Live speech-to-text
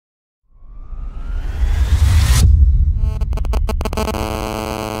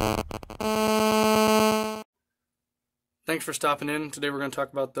Thanks for stopping in. Today we're going to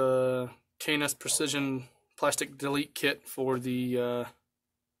talk about the KNS Precision Plastic Delete kit for the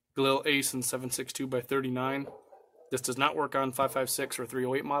Galil ACE and 762x39. This does not work on 556 or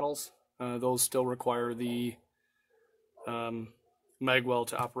 308 models. Those still require the magwell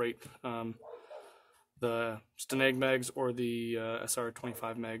to operate, the Stenag mags or the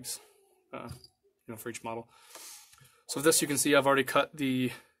SR25 mags, for each model. So with this, you can see I've already cut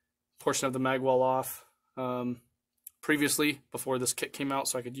the portion of the magwell off previously before this kit came out,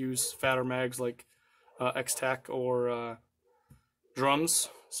 so I could use fatter mags like X-Tac or drums.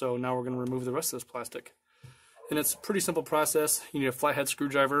 So now we're going to remove the rest of this plastic. And it's a pretty simple process. You need a flathead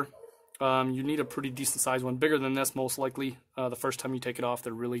screwdriver. You need a pretty decent sized one, bigger than this most likely. The first time you take it off,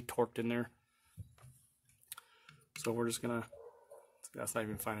 they're really torqued in there. So we're just going to, that's not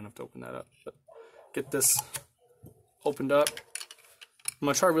even fine enough to open that up, but get this opened up. I'm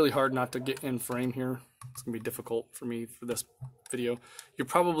going to try really hard not to get in frame here. It's going to be difficult for me for this video. You're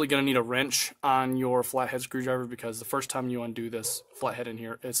probably going to need a wrench on your flathead screwdriver because the first time you undo this flathead in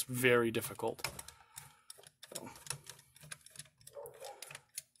here, it's very difficult. So,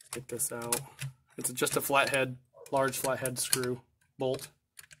 get this out. It's just a flathead, large flathead screw bolt,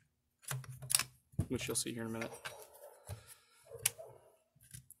 which you'll see here in a minute.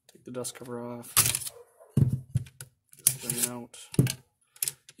 Take the dust cover off. Just bring it out.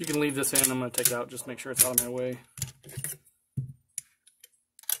 You can leave this in. I'm going to take it out, just make sure it's out of my way.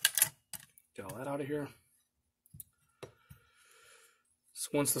 Get all that out of here. So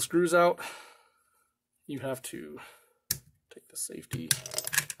once the screw's out, you have to take the safety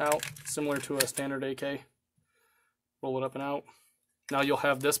out, similar to a standard AK. Roll it up and out. Now you'll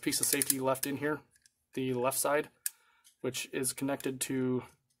have this piece of safety left in here, the left side, which is connected to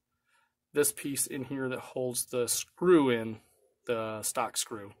this piece in here that holds the screw in, the stock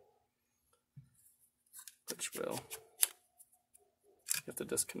screw, which will, you have to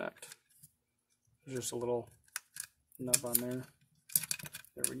disconnect. There's just a little nub on there.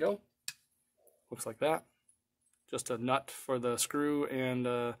 There we go. Looks like that. Just a nut for the screw and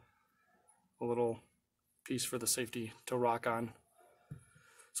a little piece for the safety to rock on.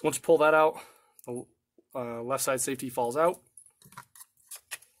 So once you pull that out, the left side safety falls out.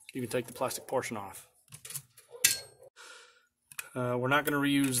 You can take the plastic portion off. We're not going to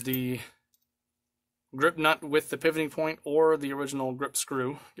reuse the grip nut with the pivoting point or the original grip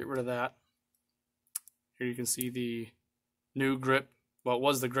screw. Get rid of that. Here you can see the new grip. Well, it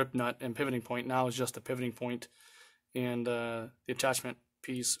was the grip nut and pivoting point. Now it's just a pivoting point and the attachment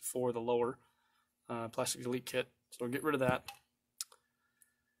piece for the lower plastic delete kit. So we'll get rid of that.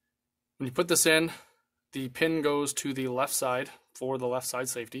 When you put this in, the pin goes to the left side for the left side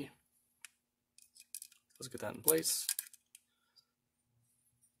safety. Let's get that in place.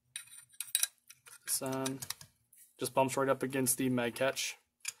 This on. Just bumps right up against the mag catch.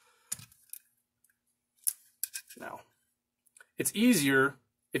 Now, it's easier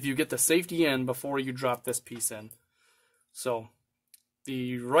if you get the safety in before you drop this piece in. So,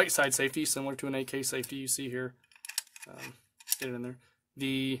 the right side safety, similar to an AK safety you see here, get it in there.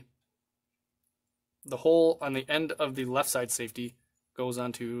 The hole on the end of the left side safety goes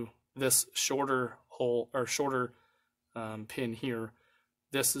onto this shorter hole or shorter pin here.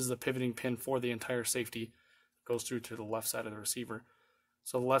 This is the pivoting pin for the entire safety. It goes through to the left side of the receiver.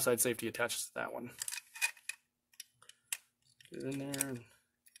 So the left side safety attaches to that one. Get it in there. And,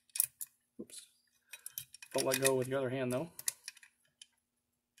 oops. Don't let go with your other hand though.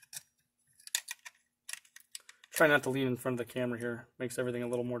 Try not to lean in front of the camera here. Makes everything a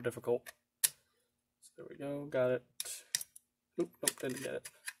little more difficult. So there we go. Got it. Oop, nope, didn't get it.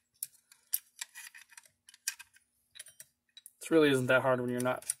 This really isn't that hard when you're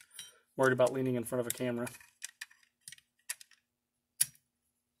not worried about leaning in front of a camera.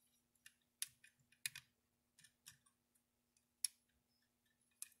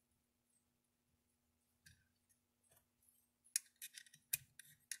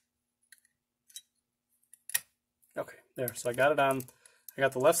 Okay, there. So I got it on. I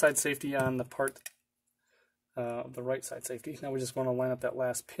got the left side safety on the part of the right side safety. Now we just want to line up that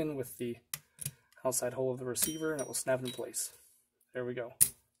last pin with the outside hole of the receiver, and it will snap in place. There we go.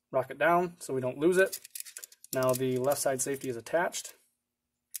 Rock it down so we don't lose it. Now the left side safety is attached.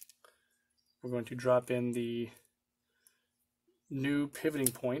 We're going to drop in the new pivoting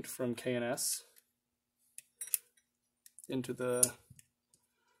point from KNS into the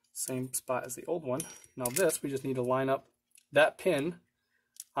same spot as the old one. Now this, we just need to line up that pin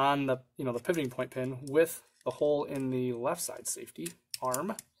on the the pivoting point pin with the hole in the left side safety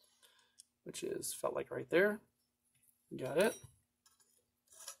arm, which is felt like right there. Got it.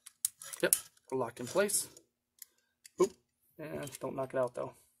 Yep, we're locked in place. Oop, And don't knock it out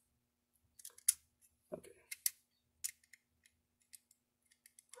though. Okay.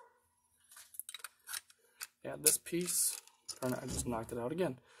 Add this piece. I just knocked it out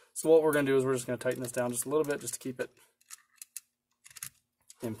again. So what we're going to do is we're just going to tighten this down just a little bit just to keep it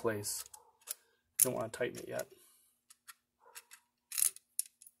in place. Don't want to tighten it yet.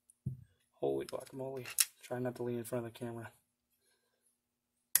 Holy guacamole. Try not to lean in front of the camera.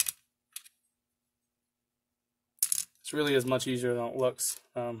 This really is much easier than it looks.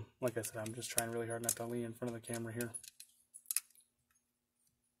 Like I said, I'm just trying really hard not to lean in front of the camera here.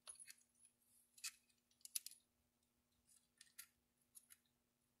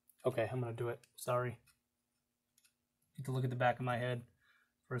 Okay, I'm going to do it. Sorry. Need to look at the back of my head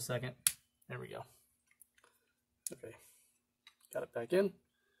for a second. There we go. Okay, got it back in.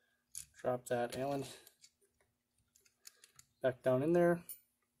 Drop that Allen back down in there.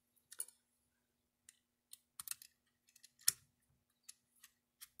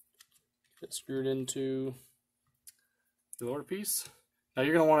 Get screwed into the lower piece. Now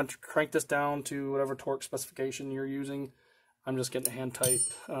you're going to want to crank this down to whatever torque specification you're using. I'm just getting it hand tight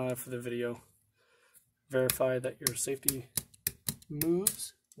for the video. Verify that your safety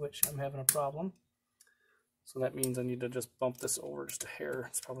moves, which I'm having a problem. So that means I need to just bump this over just a hair.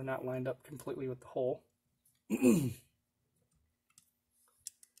 It's probably not lined up completely with the hole.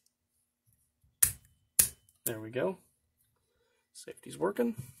 There we go. Safety's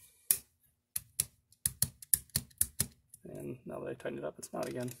working. And now that I tighten it up, it's not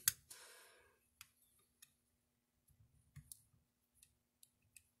again.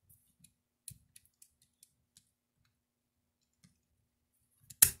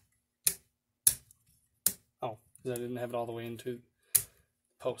 Oh, because I didn't have it all the way into the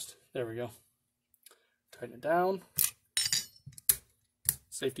post. There we go. Tighten it down.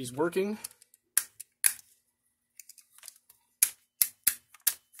 Safety's working.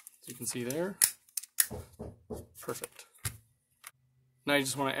 As you can see there. Perfect. Now you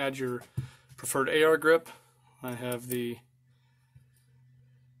just want to add your preferred AR grip. I have the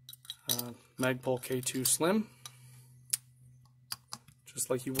Magpul K2 Slim.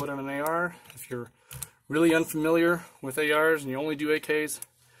 Just like you would on an AR. If you're really unfamiliar with ARs and you only do AKs,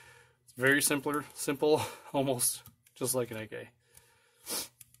 it's very simple, almost just like an AK.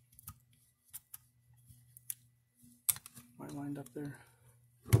 Am I lined up there?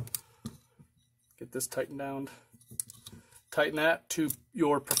 Get this tightened down. Tighten that to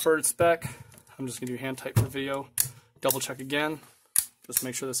your preferred spec. I'm just going to do hand tight for video. Double check again. Just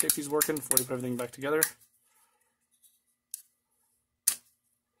make sure the safety's working before you put everything back together.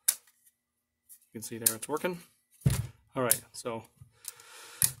 You can see there it's working. Alright, so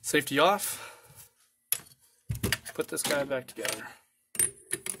safety off. Put this guy back together.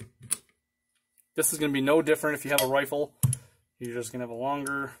 This is going to be no different if you have a rifle. You're just going to have a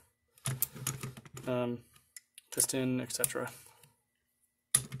longer piston, etc.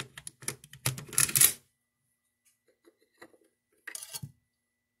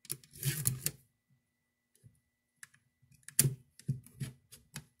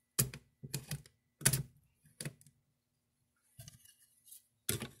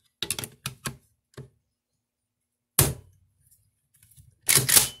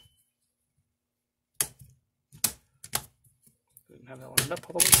 Didn't have that lined up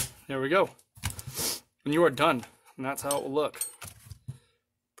all the way. There we go. And you are done. And that's how it will look.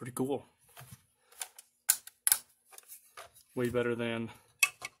 Pretty cool. Way better than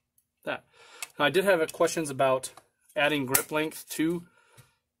that. Now, I did have questions about adding grip length to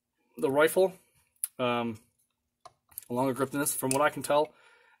the rifle. A longer grip than this. From what I can tell,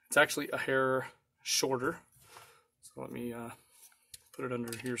 it's actually a hair shorter. So let me put it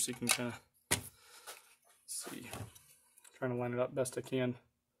under here so you can kind of see. I'm trying to line it up best I can.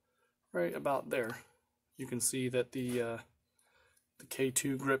 Right about there. You can see that the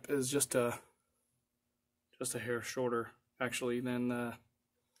K2 grip is just a hair shorter actually than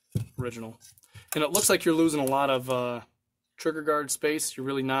original, and it looks like you're losing a lot of trigger guard space. You're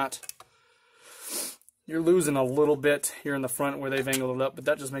really not. You're losing a little bit here in the front where they've angled it up, but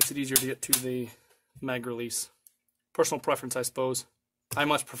that just makes it easier to get to the mag release. Personal preference, I suppose. I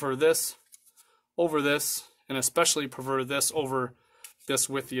much prefer this over this, and especially prefer this over this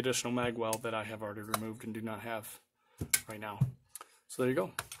with the additional mag well that I have already removed and do not have right now. So there you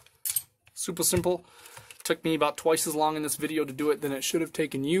go. Super simple. Took me about twice as long in this video to do it than it should have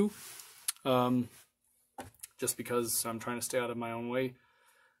taken you. Just because I'm trying to stay out of my own way.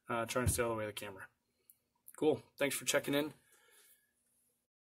 Trying to stay out of the way of the camera. Cool. Thanks for checking in.